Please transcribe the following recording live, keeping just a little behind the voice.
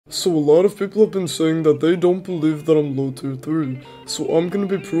So a lot of people have been saying that they don't believe that I'm low tier 3, so I'm gonna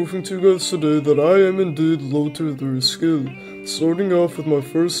be proving to you guys today that I am indeed low tier 3 skill. Starting off with my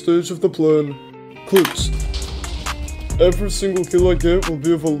first stage of the plan, clips. Every single kill I get will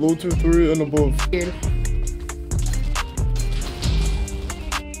be of a low tier 3 and above.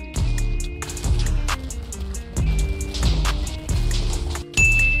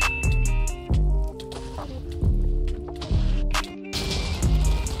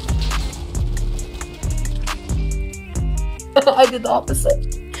 I did the opposite.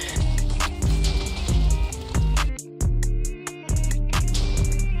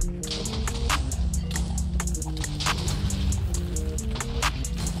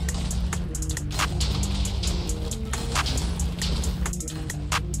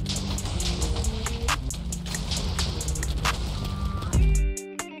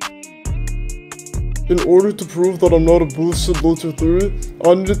 In order to prove that I'm not a boosted low tier 3,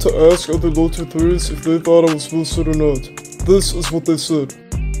 I needed to ask other low tier 3s if they thought I was boosted or not. This is what they said.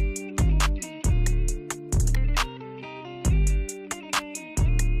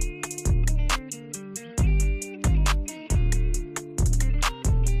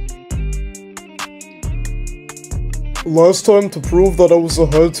 Last time, to prove that I was a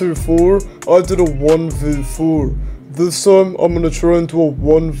high tier 4, I did a 1v4. This time, I'm gonna try and do a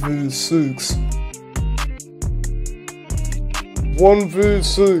 1v6.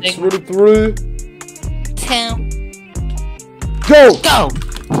 1v6, ready? 3, 2, go! go!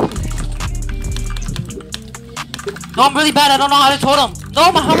 No, I'm really bad. I don't know how to totem.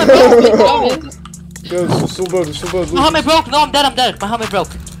 No, my helmet broke. No. Guys, it's so bad, it's so bad. My helmet broke. No, I'm dead. I'm dead. My helmet broke.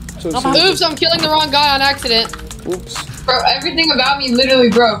 Oops, I'm killing the wrong guy on accident. Oops. Bro, everything about me literally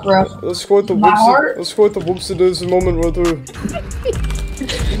broke, bro. That's quite the whoopsie daisy moment right there.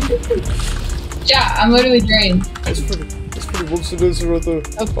 Yeah, I'm literally drained. That's pretty whoopsie daisy right there.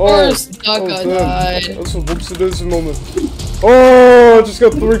 Of course, Ducka died. That's a whoopsie daisy moment. Oh, I just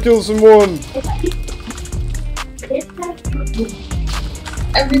got 3 kills in 1.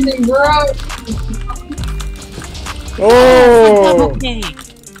 Everything broke. Oh! Okay.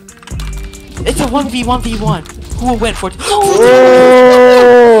 It's a 1v1. Who will win? Oh!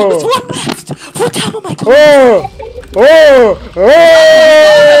 It's one left! Fortambo, my god! Oh! Oh!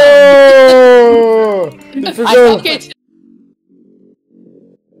 Oh! Okay.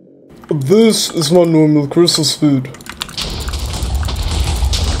 This is my normal crystal speed.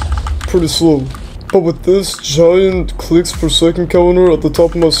 Pretty slow. But with this giant clicks per second counter at the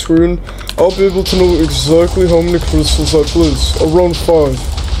top of my screen, I'll be able to know exactly how many crystals I place. Around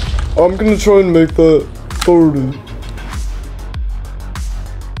 5. I'm gonna try and make that 30.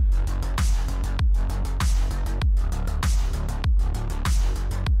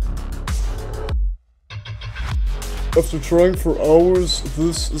 After trying for hours,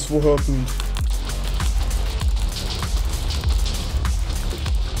 this is what happened.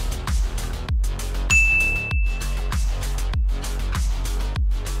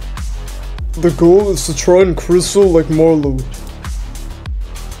 The goal is to try and crystal like Marlow.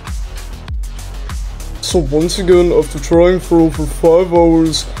 So once again, after trying for over 5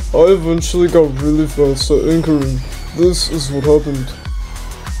 hours, I eventually got really fast at anchoring. This is what happened.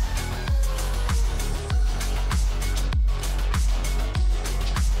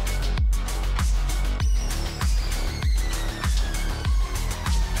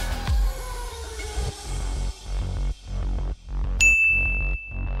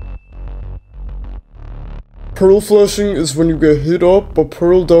 Pearl flashing is when you get hit up but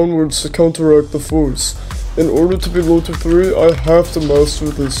pearl downwards to counteract the force. In order to be low tier 3, I have to master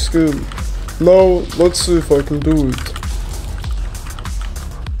this skill. Now, let's see if I can do it.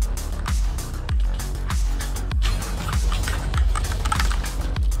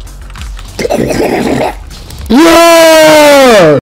 Yeah!